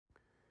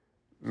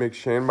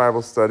McShane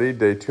Bible Study,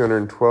 day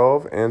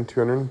 212 and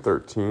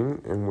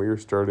 213, and we are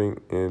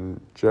starting in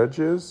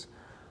Judges,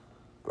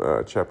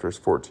 chapters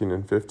 14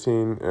 and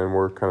 15, and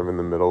we're kind of in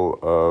the middle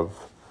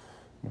of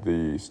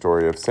the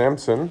story of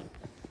Samson.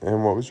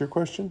 And what was your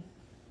question?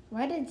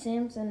 Why did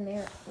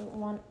Samson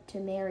want to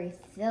marry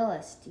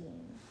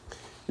Philistine?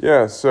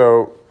 Yeah,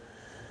 so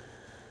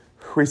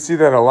we see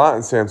that a lot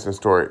in Samson's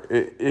story.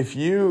 If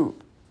you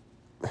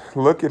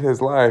look at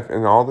his life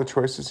and all the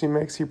choices he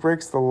makes, he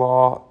breaks the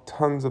law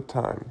tons of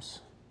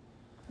times.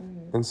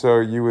 Mm-hmm. And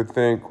so you would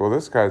think, well,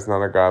 this guy's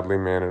not a godly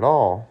man at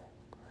all.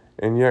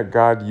 And yet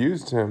God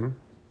used him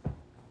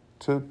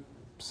to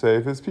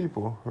save his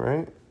people,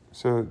 right?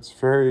 So it's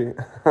very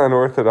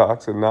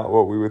unorthodox and not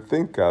what we would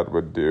think God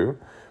would do,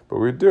 but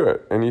we'd do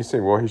it. And you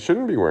say, well, he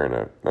shouldn't be wearing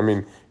it.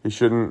 He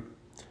shouldn't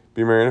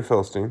be marrying a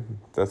Philistine.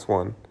 That's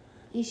one.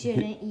 He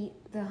shouldn't eat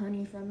the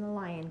honey from the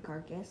lion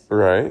carcass.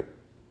 Right.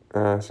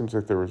 Seems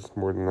like there was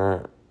more than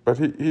that. But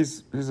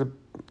he's a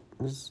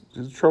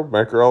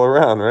troublemaker all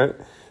around, right?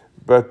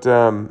 But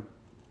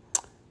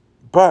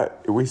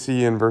we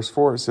see in verse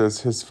 4, it says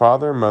his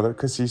father and mother,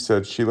 because he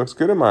said, she looks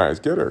good in my eyes,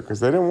 get her,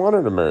 because they didn't want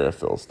her to marry a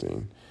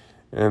Philistine.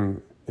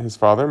 And his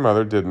father and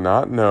mother did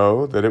not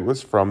know that it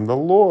was from the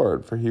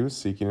Lord, for he was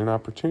seeking an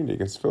opportunity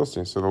against the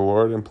Philistines. So the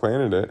Lord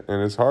implanted it in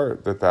his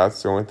heart that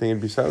that's the only thing he'd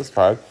be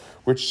satisfied,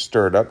 which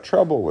stirred up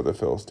trouble with the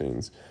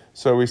Philistines.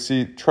 So we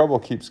see trouble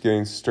keeps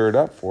getting stirred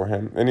up for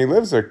him. And he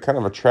lives a kind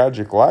of a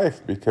tragic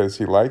life because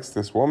he likes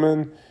this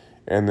woman,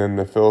 and then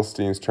the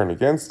Philistines turn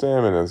against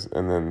him, and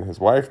then his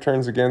wife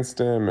turns against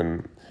him,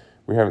 and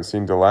we haven't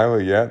seen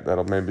Delilah yet.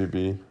 That'll maybe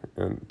be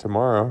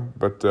tomorrow.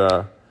 But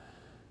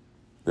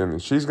then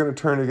she's going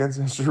to turn against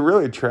him. It's a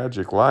really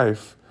tragic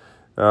life.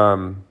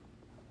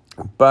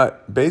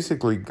 But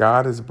basically,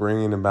 God is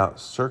bringing about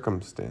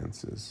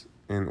circumstances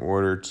in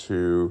order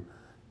to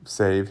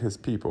save his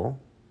people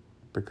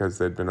because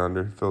they'd been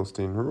under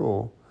Philistine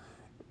rule.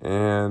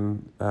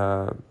 And,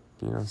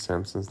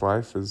 Samson's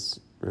life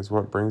is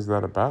what brings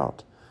that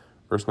about.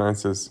 Verse 9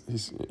 says,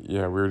 we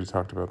already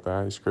talked about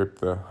that. He scraped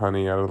the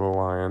honey out of the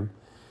lion.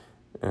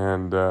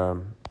 And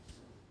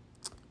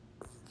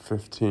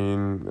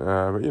 15,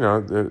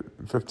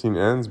 15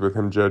 ends with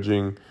him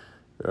judging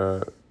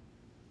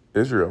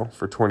Israel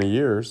for 20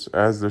 years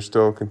as they're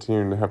still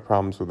continuing to have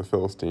problems with the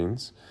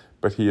Philistines.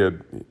 But he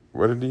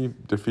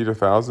defeat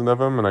 1,000 of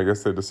them? And I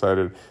guess they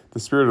decided the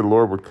Spirit of the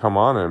Lord would come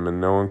on him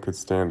and no one could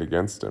stand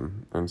against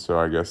him. And so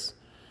I guess,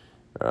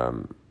 they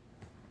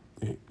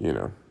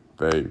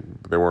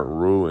weren't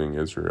ruling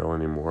Israel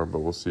anymore, but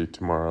we'll see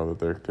tomorrow that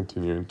they're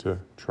continuing to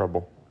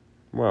trouble.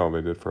 Well,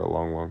 they did for a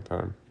long, long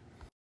time.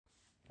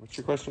 What's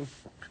your question?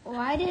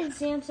 Why did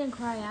Samson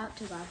cry out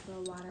to God for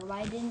water?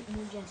 Why didn't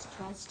he just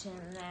trust him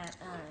that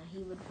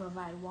he would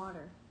provide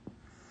water?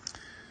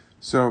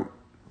 So,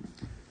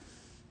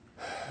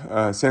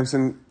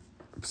 Samson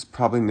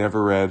probably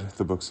never read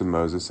the books of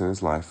Moses in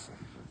his life,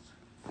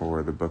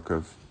 or the book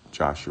of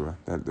Joshua.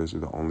 Those are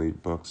the only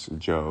books.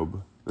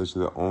 Job. Those are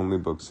the only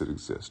books that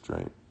exist,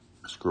 right?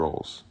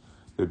 Scrolls.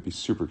 They'd be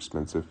super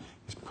expensive.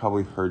 He's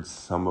probably heard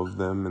some of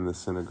them in the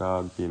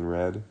synagogue being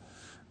read,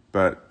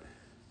 but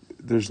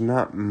there's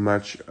not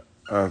much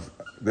of...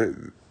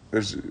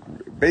 There's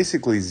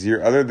basically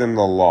zero, other than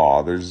the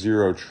law, there's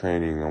zero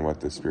training on what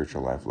the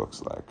spiritual life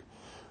looks like.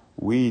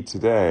 We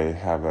today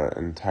have an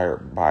entire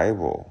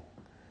Bible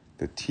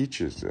that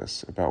teaches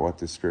us about what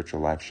the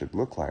spiritual life should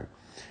look like.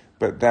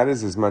 But that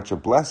is as much a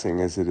blessing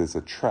as it is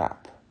a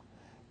trap,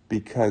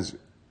 because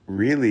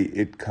really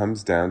it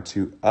comes down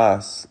to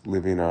us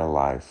living our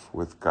life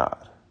with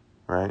God,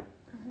 right?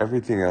 Mm-hmm.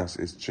 Everything else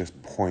is just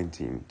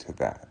pointing to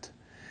that.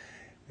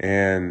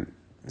 And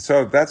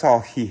so that's all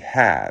he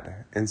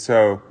had. And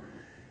so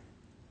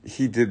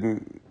he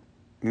didn't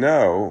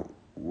know.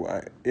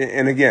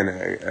 And again,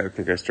 I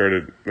think we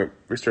started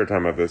talking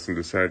about this and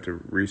decided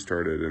to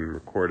restart it and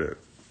record it.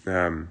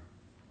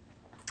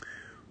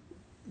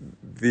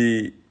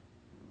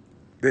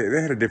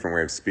 They had a different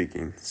way of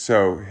speaking.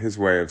 So his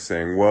way of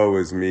saying, woe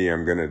is me,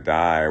 I'm going to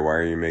die. Why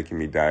are you making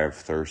me die of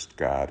thirst,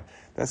 God?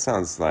 That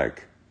sounds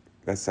like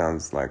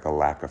a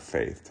lack of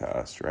faith to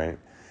us, right?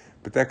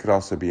 But that could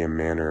also be a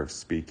manner of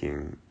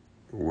speaking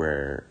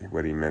where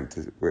what he meant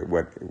to,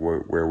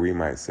 where we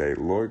might say,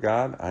 Lord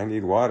God, I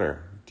need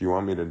water. Do you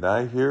want me to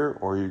die here,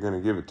 or are you going to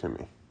give it to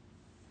me?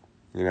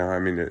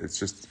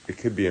 It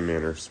could be a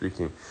manner of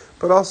speaking.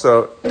 But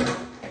also,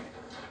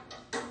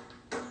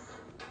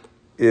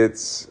 it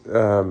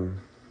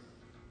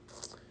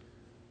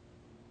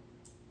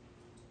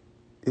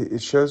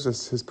shows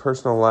us his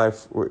personal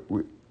life.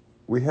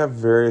 We have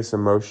various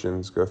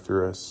emotions go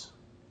through us,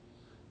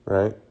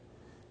 right?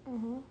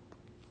 Mm-hmm.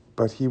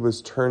 But he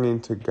was turning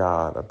to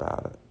God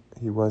about it.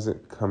 He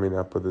wasn't coming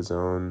up with his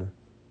own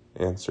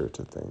answer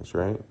to things,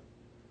 right?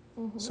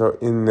 Mm-hmm. So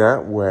in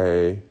that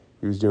way,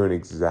 he was doing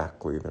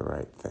exactly the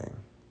right thing.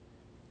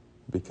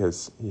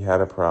 Because he had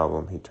a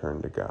problem, he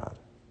turned to God,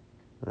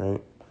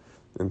 right?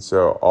 And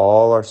so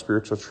all our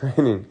spiritual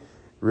training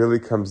really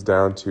comes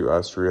down to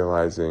us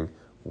realizing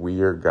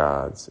we are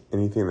God's.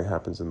 Anything that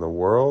happens in the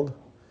world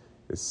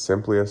is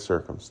simply a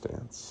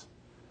circumstance.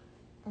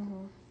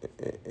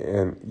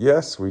 And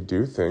yes, we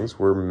do things.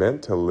 We're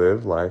meant to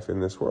live life in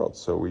this world.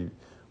 So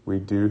we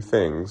do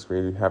things.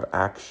 We have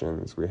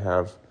actions. We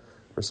have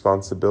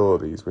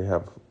responsibilities. We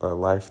have a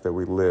life that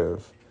we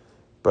live.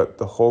 But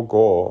the whole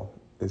goal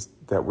is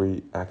that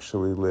we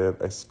actually live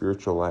a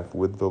spiritual life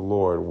with the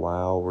Lord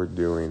while we're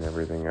doing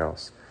everything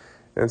else.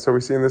 And so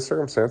we see in this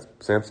circumstance,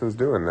 Samson's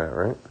doing that,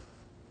 right?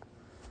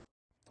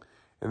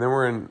 And then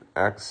we're in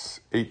Acts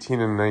 18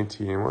 and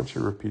 19. Why don't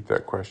you repeat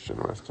that question,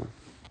 Weston?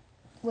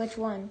 Which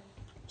one?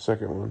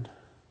 Second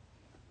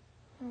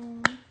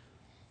one.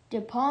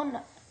 Did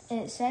Paul?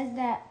 It says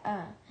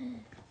that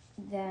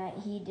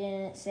he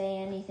didn't say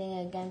anything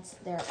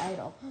against their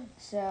idol.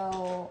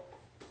 So,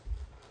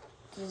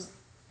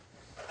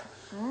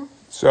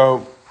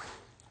 So,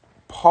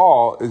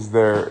 Paul is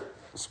there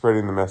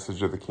spreading the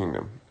message of the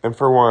kingdom. And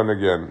for one,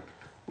 again,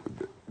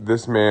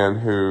 this man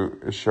who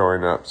is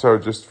showing up. So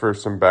just for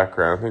some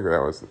background, I think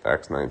that was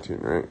Acts 19,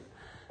 right?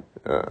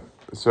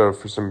 So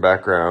for some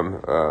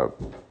background,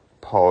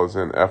 Paul is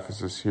in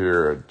Ephesus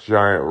here. A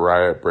giant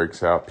riot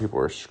breaks out. People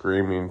are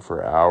screaming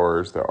for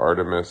hours that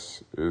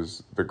Artemis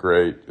is the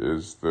great,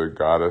 is the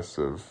goddess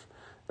of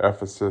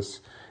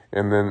Ephesus.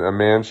 And then a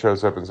man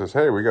shows up and says,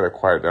 hey, we got to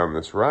quiet down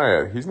this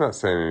riot. He's not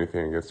saying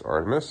anything against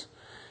Artemis.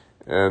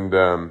 And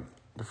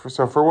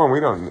so for one, we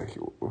don't,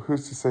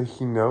 who's to say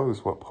he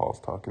knows what Paul's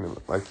talking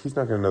about? Like, he's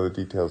not going to know the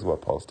details of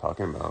what Paul's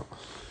talking about.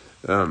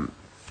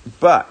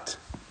 But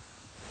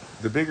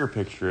the bigger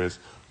picture is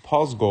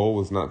Paul's goal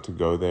was not to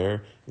go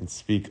there and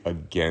speak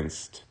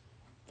against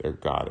their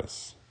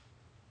goddess.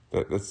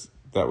 That's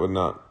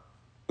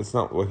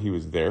not what he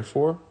was there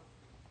for.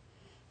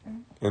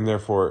 And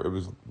therefore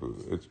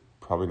it's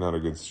probably not a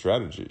good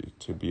strategy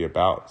to be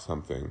about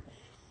something.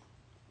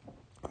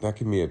 That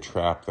can be a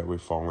trap that we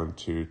fall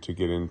into, to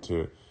get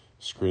into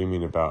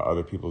screaming about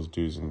other people's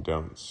do's and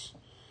don'ts.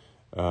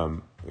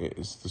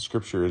 The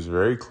scripture is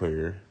very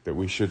clear that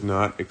we should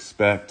not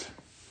expect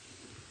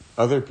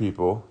other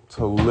people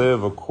to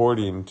live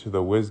according to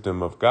the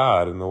wisdom of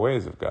God and the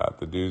ways of God,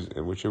 the do's,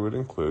 which it would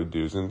include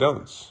do's and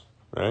don'ts,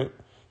 right?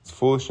 It's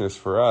foolishness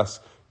for us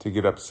to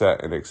get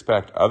upset and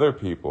expect other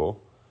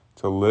people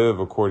to live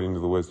according to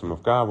the wisdom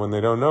of God when they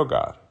don't know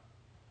God.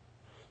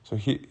 So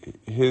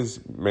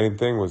his main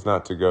thing was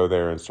not to go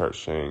there and start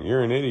saying,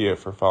 you're an idiot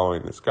for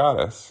following this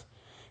goddess.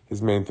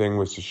 His main thing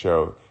was to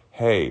show,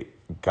 hey,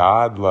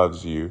 God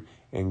loves you,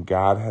 and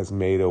God has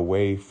made a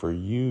way for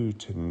you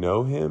to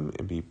know him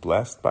and be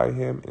blessed by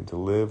him and to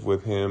live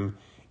with him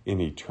in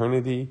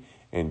eternity.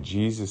 And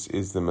Jesus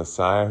is the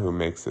Messiah who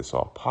makes this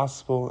all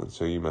possible, and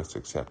so you must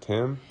accept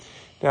him.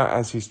 Now,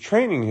 as he's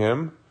training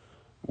him,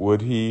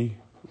 would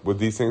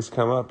these things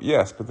come up?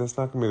 Yes, but that's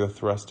not going to be the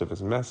thrust of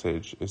his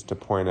message, is to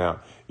point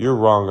out, you're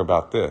wrong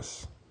about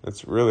this.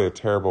 It's really a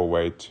terrible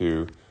way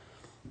to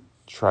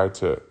try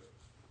to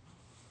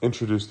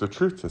introduce the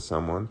truth to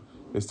someone,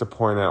 is to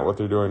point out what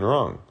they're doing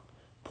wrong.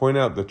 Point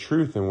out the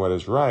truth and what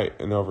is right,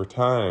 and over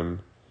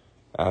time,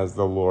 as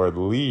the Lord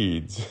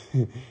leads,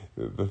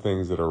 the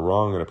things that are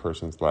wrong in a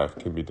person's life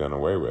can be done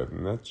away with,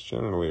 and that's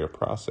generally a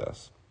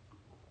process.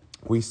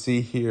 We see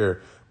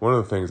here, one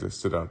of the things that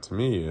stood out to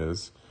me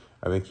is,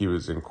 I think he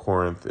was in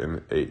Corinth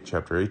in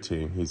chapter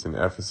 18. He's in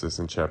Ephesus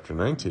in chapter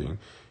 19.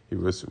 He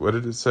was, what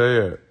did it say,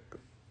 a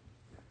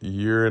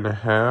year and a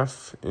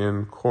half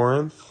in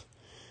Corinth?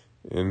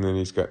 And then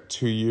he's got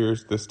 2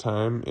 years this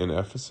time in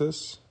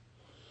Ephesus.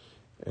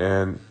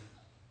 And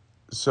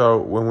so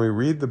when we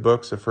read the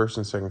books of 1st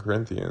and 2nd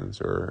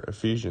Corinthians or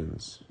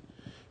Ephesians,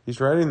 he's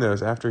writing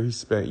those after he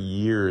spent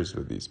years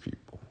with these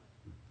people,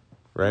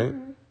 right?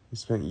 Mm-hmm. He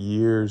spent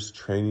years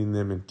training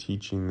them and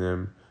teaching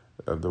them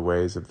of the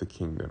ways of the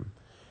kingdom.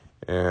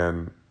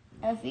 And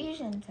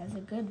Ephesians has a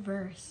good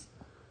verse.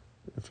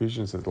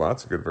 Ephesians has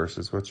lots of good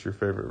verses. What's your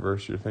favorite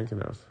verse you're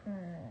thinking of?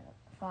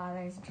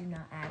 Fathers, do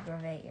not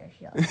aggravate your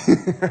children.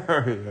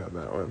 Oh, yeah,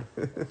 that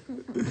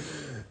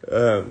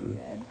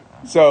one.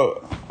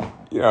 So,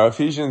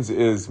 Ephesians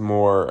is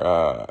more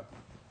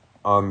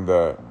on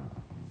the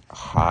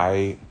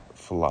high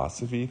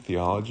philosophy,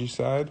 theology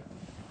side.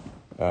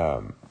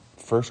 1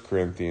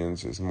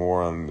 Corinthians is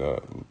more on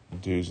the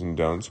do's and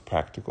don'ts,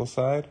 practical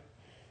side.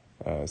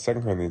 2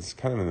 Corinthians is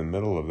kind of in the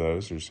middle of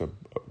those. There's some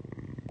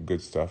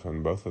good stuff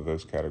in both of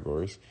those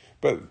categories.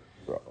 But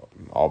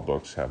all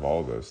books have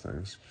all those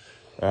things.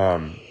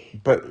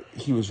 But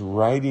he was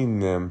writing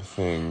them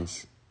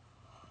things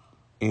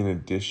in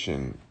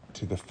addition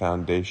to the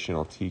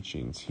foundational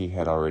teachings he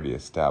had already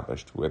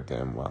established with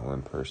them while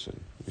in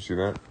person. You see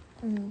that?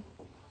 Mm-hmm.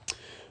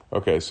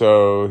 Okay,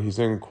 so he's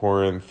in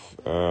Corinth.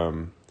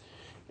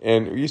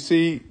 And you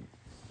see,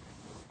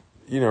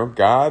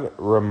 God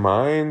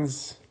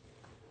reminds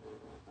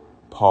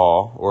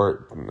Paul,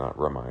 or not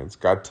reminds,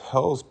 God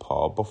tells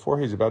Paul before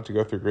he's about to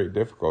go through great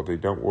difficulty,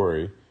 don't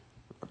worry,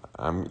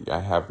 I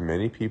have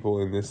many people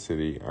in this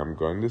city, I'm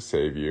going to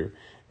save you,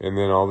 and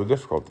then all the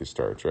difficulty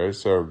starts, right?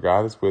 So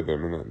God is with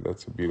him, and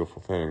that's a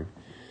beautiful thing.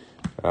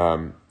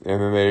 And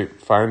then they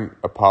find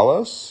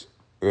Apollos,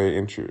 they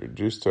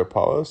introduce to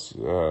Apollos,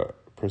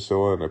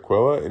 Priscilla and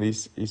Aquila, and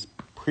he's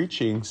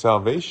preaching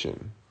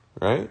salvation,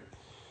 right?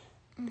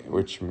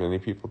 Which many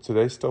people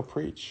today still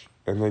preach.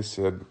 And they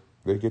said,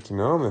 they get to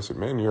know him. They said,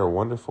 man, you're a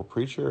wonderful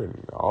preacher,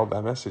 and all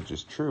that message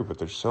is true, but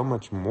there's so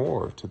much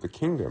more to the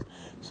kingdom.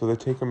 So they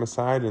take him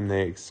aside and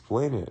they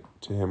explain it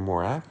to him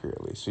more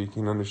accurately, so you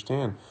can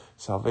understand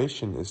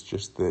salvation is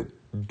just the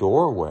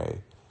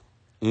doorway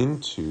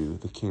into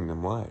the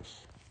kingdom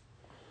life.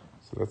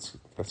 So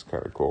that's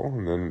kind of cool.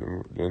 And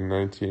then in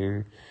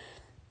 19,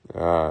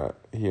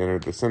 he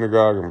entered the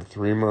synagogue and for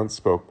 3 months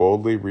spoke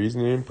boldly,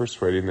 reasoning and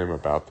persuading them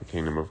about the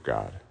kingdom of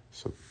God.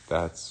 So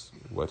that's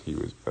what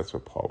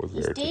Paul was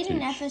there to teach. He stayed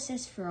in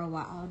Ephesus for a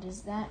while.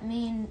 Does that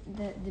mean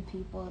that the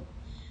people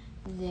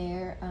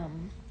there,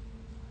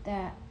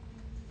 that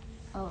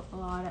a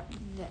lot of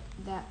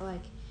that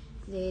like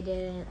they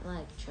didn't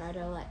like try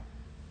to like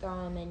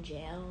throw him in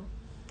jail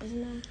as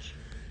much?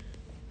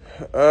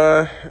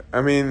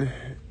 I mean,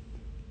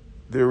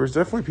 there was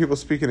definitely people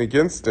speaking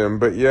against him,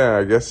 but yeah,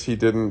 I guess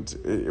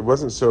it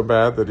wasn't so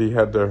bad that he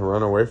had to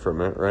run away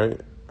from it,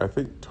 right? I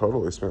think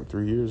totally spent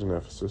 3 years in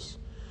Ephesus.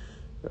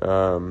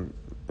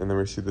 And then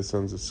we see the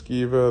sons of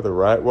Sceva, the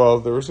riot. Well,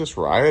 there was this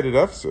riot at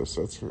Ephesus.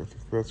 That's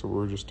what we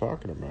were just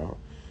talking about.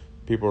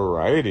 People are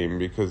rioting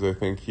because they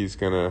think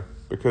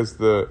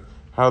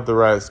how'd the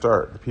riot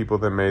start? The people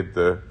that made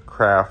the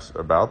crafts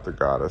about the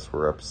goddess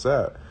were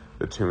upset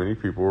that too many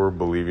people were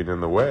believing in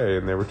the way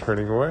and they were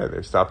turning away.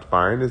 They stopped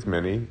buying as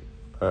many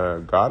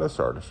goddess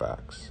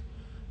artifacts,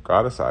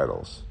 goddess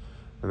idols.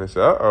 And they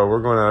said, uh-oh,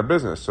 we're going out of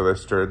business. So they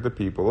stirred the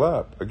people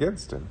up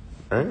against him,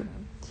 right?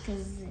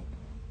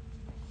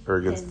 Or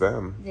against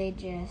them. They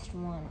just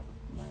want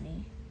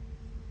money,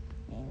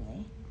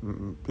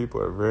 mainly.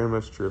 People are very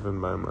much driven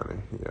by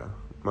money, yeah.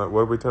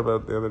 What did we talk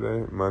about the other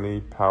day?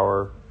 Money,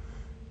 power,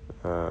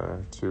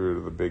 two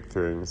of the big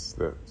things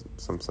that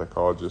some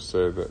psychologists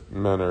say that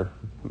men are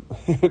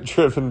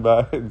driven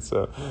by. And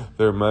so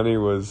their money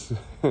was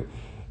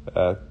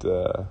at...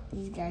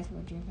 These guys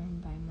were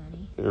driven by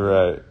money.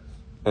 Right.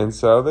 And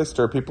so they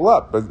stir people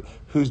up. But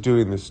who's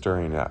doing the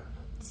stirring up?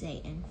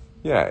 Satan.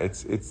 Yeah,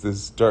 it's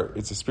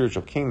a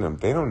spiritual kingdom.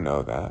 They don't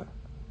know that.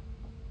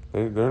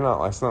 They're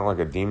not. It's not like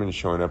a demon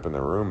showing up in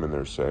the room and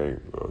they're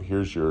saying, "Oh,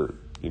 here's your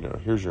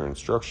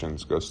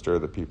instructions. Go stir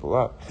the people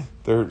up."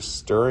 They're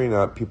stirring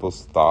up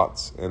people's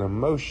thoughts and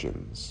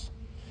emotions,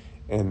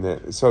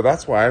 and so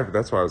that's why I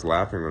was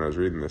laughing when I was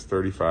reading this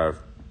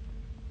 35.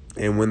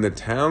 And when the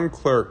town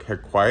clerk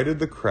had quieted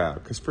the crowd,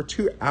 because for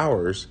 2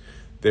 hours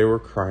they were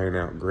crying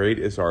out, "Great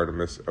is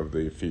Artemis of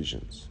the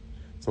Ephesians."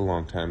 It's a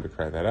long time to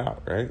cry that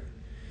out, right?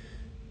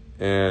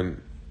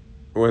 And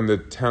when the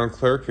town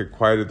clerk had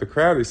quieted the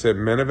crowd, he said,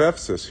 "Men of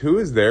Ephesus, who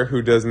is there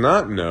who does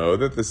not know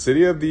that the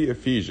city of the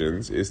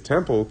Ephesians is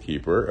temple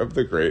keeper of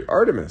the great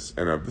Artemis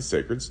and of the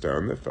sacred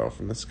stone that fell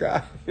from the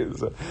sky?"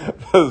 That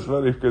was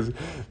funny because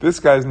this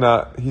guy's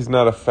he's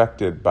not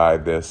affected by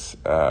this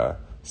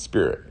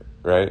spirit,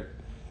 right?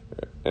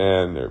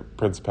 And their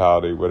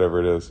principality,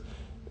 whatever it is.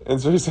 And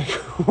so he's like,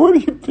 "What are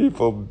you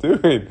people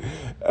doing?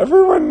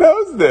 Everyone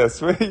knows this.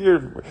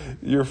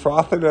 You're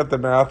frothing at the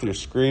mouth. You're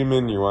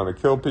screaming. You want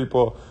to kill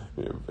people.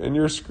 And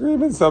you're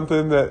screaming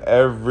something that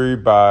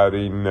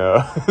everybody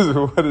knows.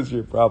 What is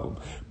your problem?"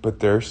 But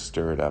they're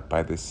stirred up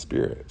by this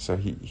spirit. So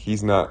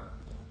he's not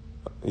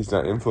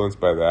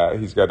influenced by that.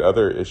 He's got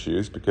other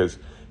issues because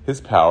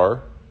his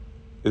power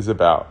is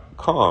about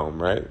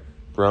calm, right?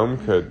 Rome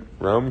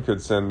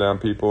could send down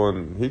people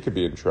and he could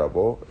be in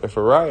trouble if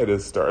a riot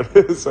is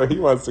started. So he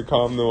wants to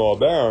calm them all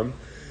down.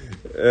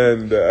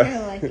 And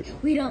they're like,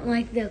 "We don't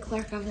like the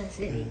clerk of the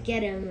city.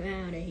 Get him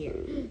out of here."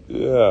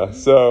 Yeah,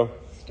 so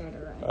Start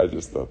a riot. I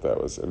just thought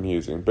that was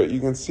amusing. But you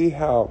can see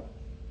how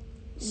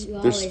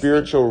there's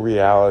spiritual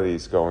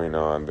realities going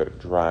on that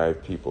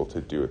drive people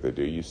to do what they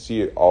do. You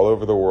see it all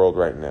over the world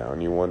right now,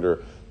 and you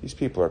wonder, these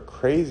people are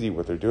crazy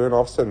what they're doing.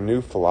 All of a sudden,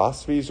 new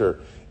philosophies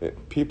or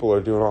people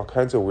are doing all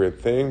kinds of weird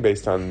things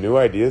based on new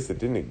ideas that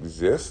didn't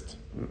exist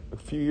a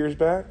few years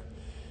back.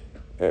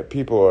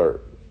 People are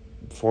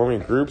forming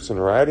groups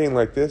and rioting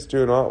like this,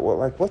 doing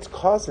what's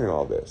causing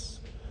all this?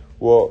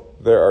 Well,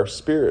 there are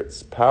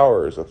spirits,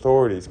 powers,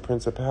 authorities,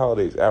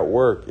 principalities at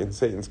work in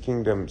Satan's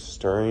kingdom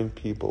stirring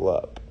people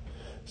up.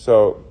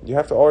 So you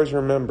have to always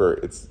remember,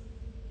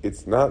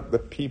 it's not the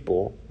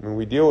people. I mean,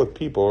 we deal with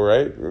people,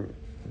 right?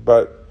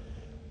 But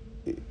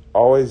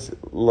always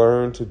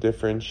learn to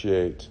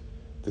differentiate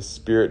the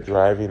spirit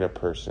driving a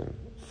person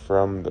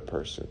from the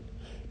person.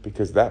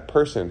 Because that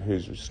person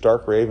who's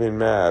stark raving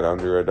mad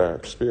under a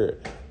dark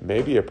spirit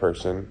may be a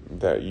person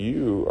that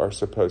you are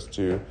supposed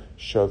to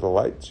show the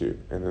light to.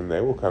 And then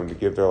they will come to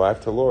give their life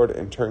to the Lord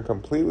and turn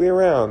completely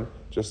around,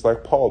 just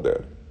like Paul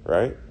did,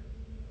 right?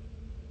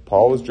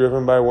 Paul was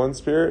driven by one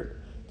spirit,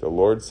 the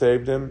Lord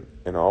saved him,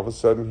 and all of a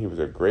sudden he was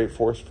a great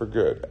force for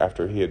good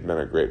after he had been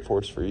a great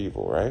force for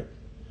evil, right?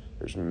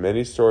 There's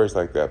many stories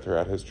like that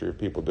throughout history of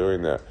people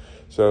doing that.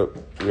 So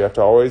we have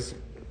to always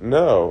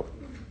know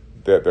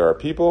that there are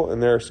people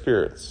and there are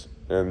spirits,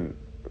 and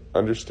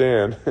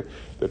understand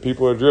that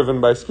people are driven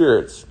by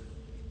spirits.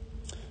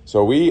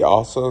 So we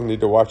also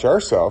need to watch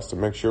ourselves to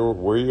make sure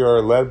we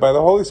are led by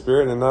the Holy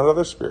Spirit and not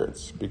other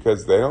spirits,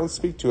 because they don't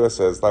speak to us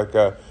as like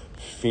a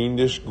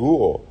fiendish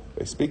ghoul.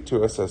 They speak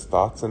to us as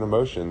thoughts and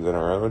emotions in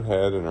our own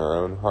head and our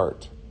own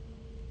heart.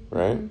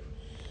 Right? Mm-hmm.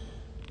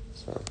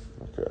 So,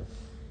 okay.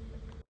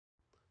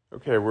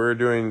 Okay, we're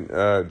doing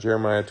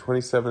Jeremiah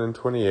 27 and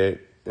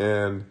 28.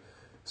 And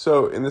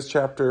so in this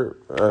chapter,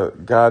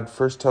 God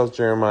first tells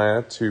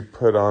Jeremiah to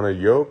put on a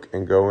yoke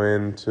and go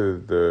into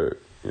the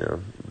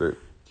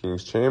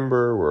king's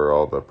chamber where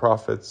all the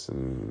prophets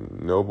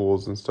and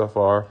nobles and stuff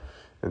are,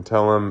 and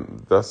tell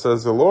him, thus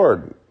says the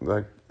Lord,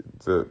 like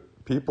the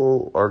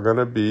people are going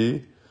to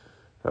be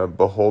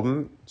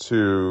beholden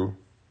to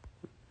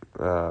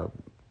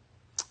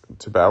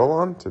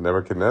Babylon, to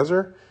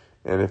Nebuchadnezzar,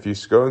 and if you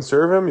go and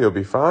serve him, you'll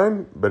be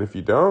fine, but if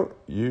you don't,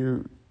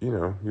 you'll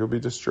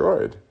be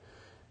destroyed.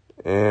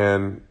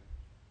 And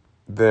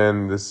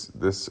then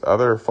this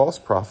other false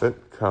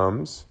prophet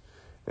comes,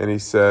 and he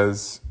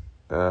says,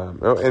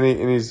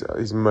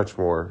 he's much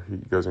more. He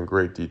goes in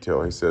great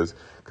detail. He says,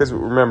 because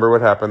remember what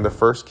happened. The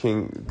first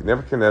king,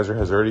 Nebuchadnezzar,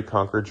 has already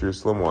conquered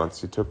Jerusalem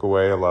once. He took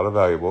away a lot of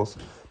valuables,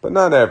 but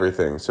not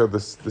everything. So the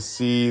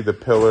sea, the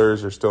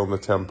pillars are still in the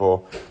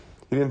temple.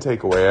 He didn't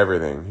take away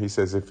everything. He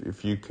says,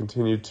 if you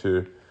continue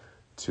to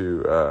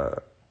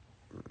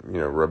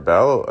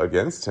rebel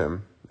against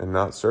him and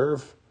not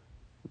serve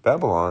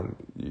Babylon,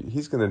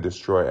 he's going to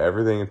destroy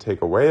everything and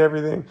take away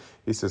everything.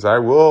 He says, I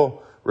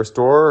will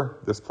restore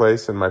this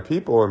place and my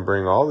people and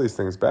bring all these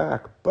things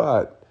back,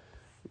 but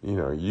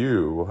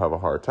you will have a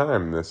hard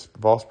time. This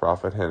false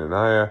prophet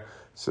Hananiah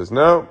says,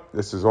 no,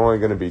 this is only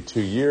going to be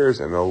 2 years,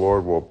 and the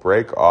Lord will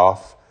break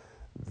off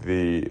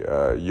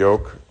the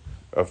yoke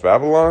of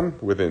Babylon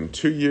within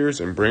 2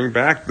 years and bring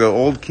back the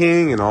old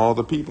king and all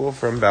the people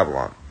from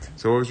Babylon.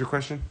 So what was your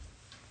question?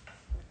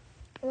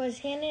 Was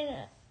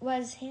Hananiah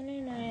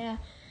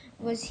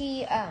was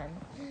he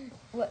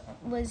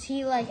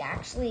like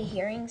actually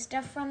hearing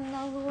stuff from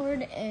the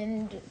Lord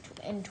and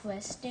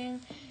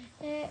twisting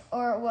it,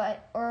 or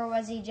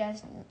was he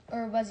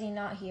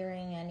not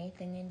hearing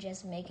anything and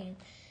just making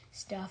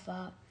stuff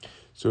up?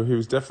 So he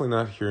was definitely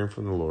not hearing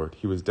from the Lord.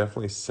 He was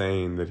definitely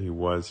saying that he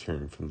was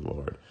hearing from the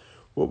Lord.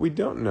 What we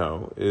don't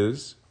know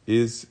is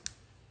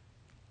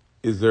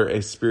there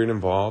a spirit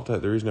involved?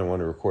 The reason I want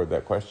to record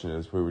that question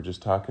is we were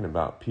just talking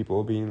about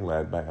people being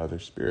led by other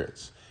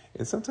spirits.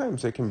 And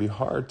sometimes it can be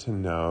hard to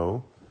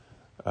know,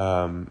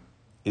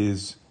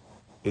 is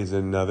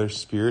another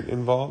spirit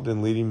involved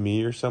in leading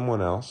me or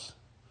someone else?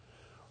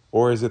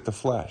 Or is it the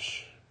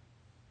flesh?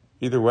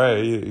 Either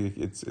way,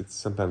 it's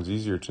sometimes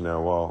easier to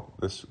know, well,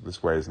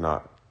 this way is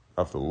not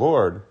of the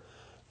Lord,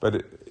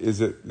 but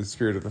is it the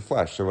spirit of the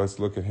flesh? So let's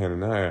look at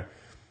Hananiah.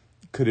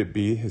 Could it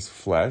be his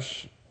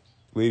flesh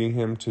leading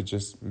him to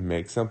just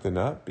make something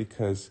up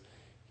because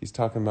he's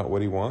talking about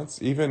what he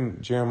wants? Even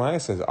Jeremiah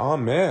says,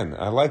 amen,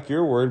 I like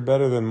your word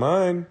better than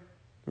mine.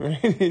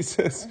 Right? He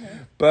says,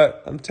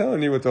 but I'm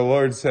telling you what the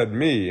Lord said to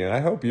me, and I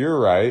hope you're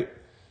right.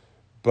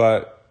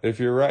 But if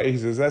you're right, he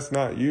says, that's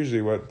not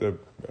usually what the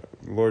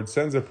Lord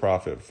sends a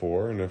prophet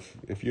for. And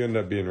if you end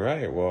up being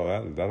right,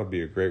 well, that'll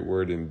be a great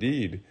word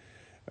indeed.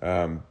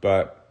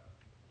 But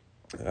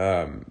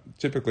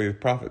typically the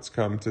prophets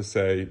come to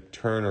say,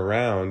 turn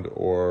around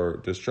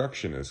or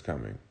destruction is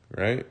coming,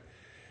 right?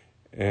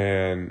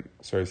 And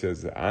so he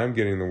says, I'm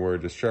getting the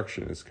word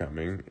destruction is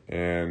coming.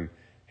 And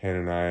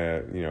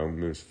Hananiah,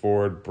 moves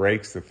forward,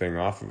 breaks the thing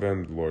off of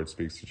him. The Lord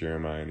speaks to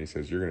Jeremiah and he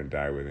says, you're going to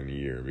die within a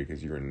year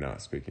because you are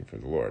not speaking for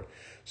the Lord.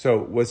 So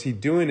was he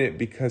doing it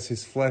because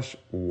his flesh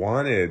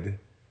wanted,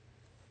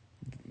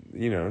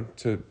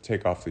 to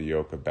take off the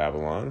yoke of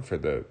Babylon, for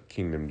the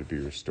kingdom to be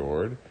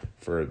restored,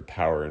 for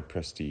power and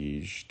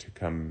prestige to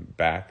come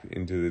back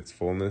into its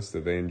fullness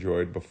that they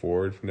enjoyed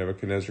before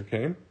Nebuchadnezzar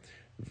came?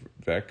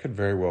 That could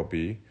very well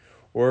be.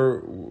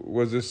 Or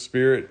was the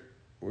spirit,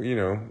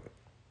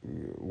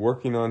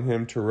 working on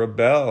him to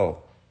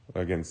rebel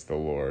against the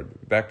Lord?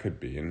 That could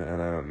be, and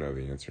I don't know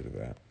the answer to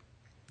that.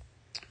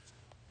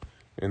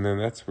 And then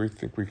we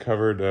think we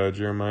covered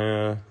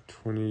Jeremiah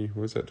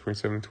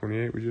 27,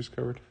 28 we just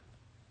covered?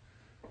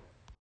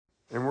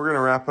 And we're going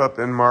to wrap up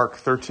in Mark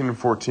 13 and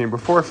 14.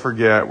 Before I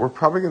forget, we're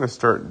probably going to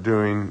start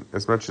doing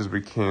as much as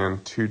we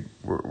can.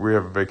 We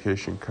have a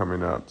vacation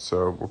coming up,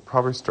 so we'll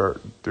probably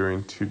start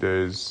doing 2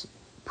 days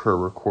per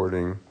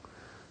recording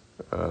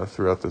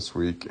throughout this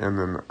week, and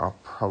then I'll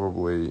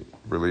probably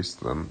release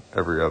them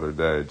every other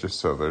day,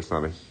 just so there's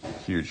not a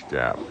huge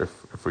gap,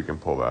 if we can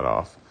pull that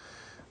off.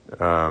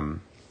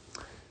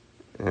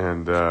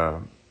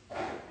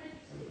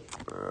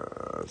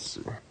 Let's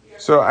see.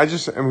 So a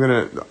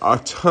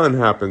ton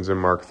happens in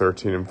Mark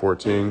 13 and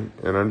 14,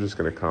 and I'm just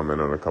going to comment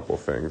on a couple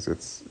things.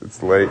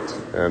 It's late,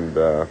 and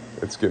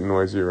it's getting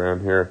noisy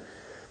around here.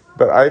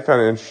 But I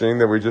found it interesting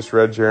that we just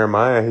read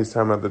Jeremiah. He's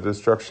talking about the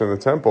destruction of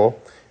the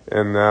temple,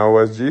 and now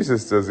as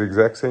Jesus does the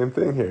exact same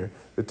thing here.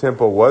 The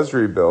temple was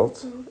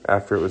rebuilt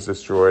after it was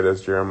destroyed,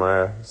 as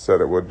Jeremiah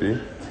said it would be.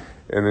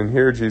 And then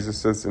here Jesus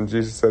says, and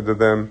Jesus said to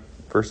them,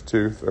 verse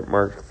 2,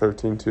 Mark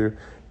 13:2,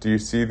 Do you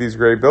see these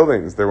great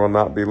buildings? There will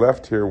not be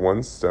left here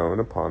one stone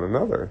upon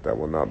another that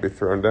will not be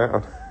thrown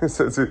down.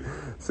 So it's the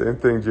same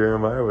thing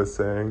Jeremiah was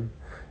saying,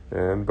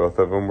 and both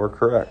of them were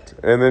correct.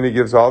 And then he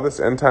gives all this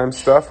end time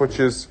stuff, which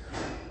is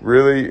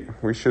really,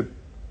 we should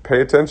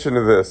pay attention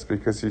to this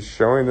because he's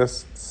showing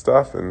us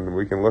stuff and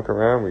we can look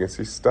around, we can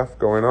see stuff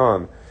going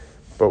on.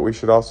 But we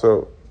should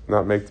also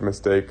not make the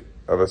mistake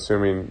of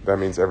assuming that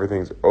means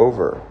everything's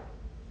over,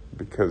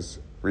 because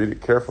read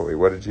it carefully.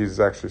 What did Jesus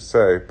actually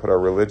say? Put our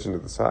religion to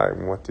the side.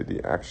 And what did he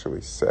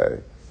actually say?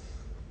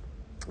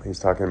 He's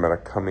talking about a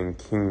coming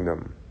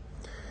kingdom.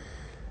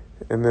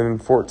 And then in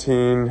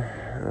 14,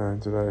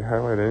 did I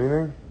highlight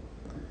anything?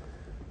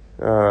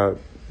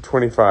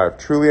 25.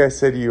 Truly I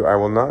say to you, I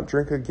will not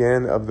drink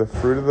again of the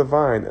fruit of the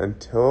vine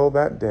until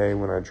that day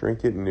when I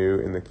drink it new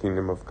in the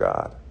kingdom of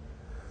God.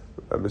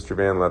 Mr.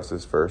 Van loves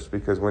this verse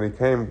because when he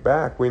came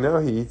back, we know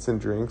he eats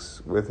and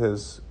drinks with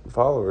his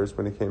followers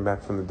when he came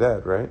back from the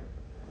dead, right?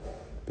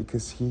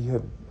 Because he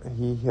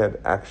had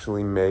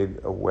actually made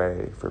a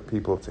way for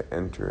people to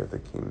enter the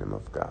kingdom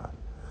of God.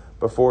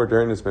 Before,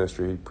 during his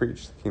ministry, he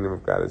preached the kingdom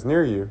of God is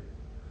near you.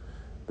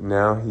 But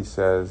now he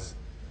says,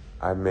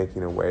 I'm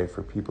making a way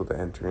for people to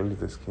enter into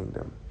this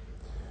kingdom.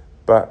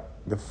 But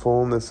the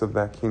fullness of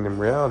that kingdom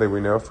reality,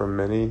 we know from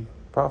many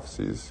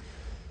prophecies,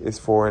 is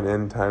for an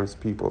end times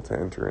people to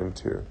enter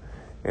into.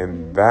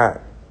 And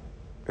that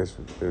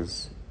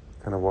is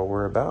kind of what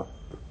we're about.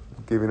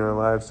 Giving our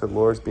lives to the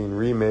Lord, being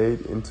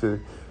remade into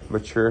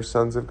mature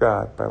sons of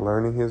God by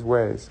learning his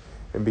ways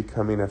and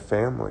becoming a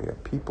family, a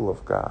people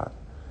of God.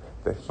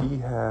 That he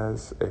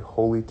has a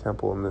holy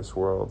temple in this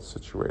world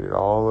situated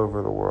all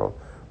over the world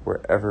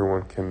where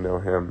everyone can know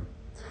him.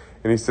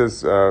 And he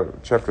says,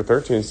 chapter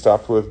 13, he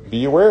stopped with,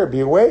 be aware, be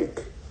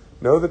awake,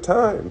 know the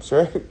times,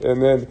 right?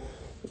 And then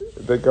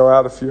they go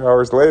out a few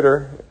hours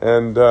later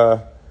and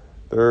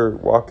they're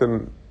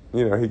walking,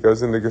 he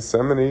goes into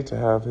Gethsemane to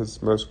have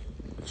his most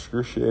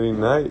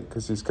excruciating night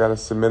because he's got to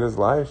submit his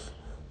life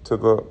to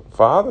the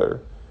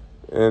Father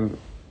and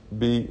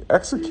be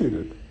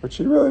executed, which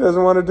he really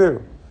doesn't want to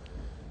do.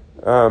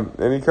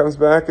 And he comes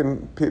back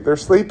and they're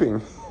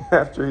sleeping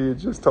after he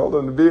just told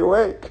them to be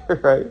awake,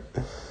 right?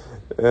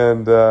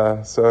 And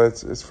so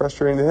it's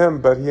frustrating to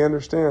him, but he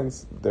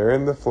understands they're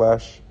in the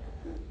flesh.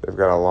 They've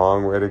got a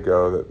long way to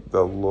go, that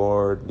the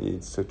Lord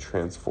needs to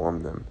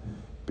transform them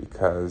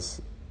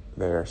because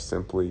they are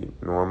simply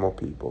normal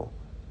people.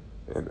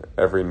 And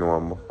every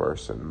normal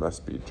person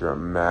must be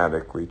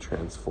dramatically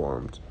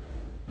transformed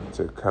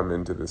to come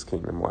into this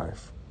kingdom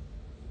life.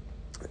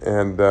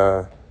 And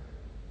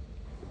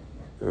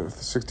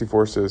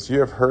 64 says, you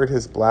have heard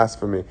his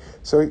blasphemy.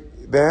 So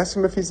they ask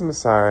him if he's the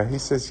Messiah. He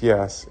says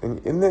yes. And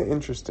isn't that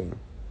interesting?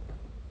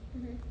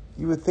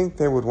 Mm-hmm. You would think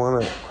they would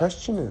want to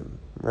question him,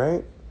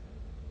 right?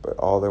 But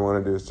all they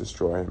want to do is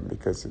destroy him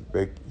because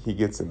he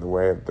gets in the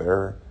way of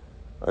their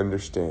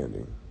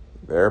understanding,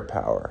 their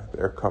power,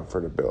 their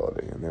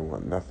comfortability, and they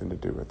want nothing to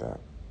do with that.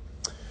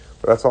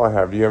 But that's all I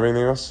have. Do you have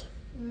anything else?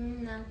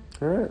 No.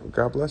 All right.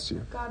 God bless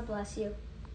you. God bless you.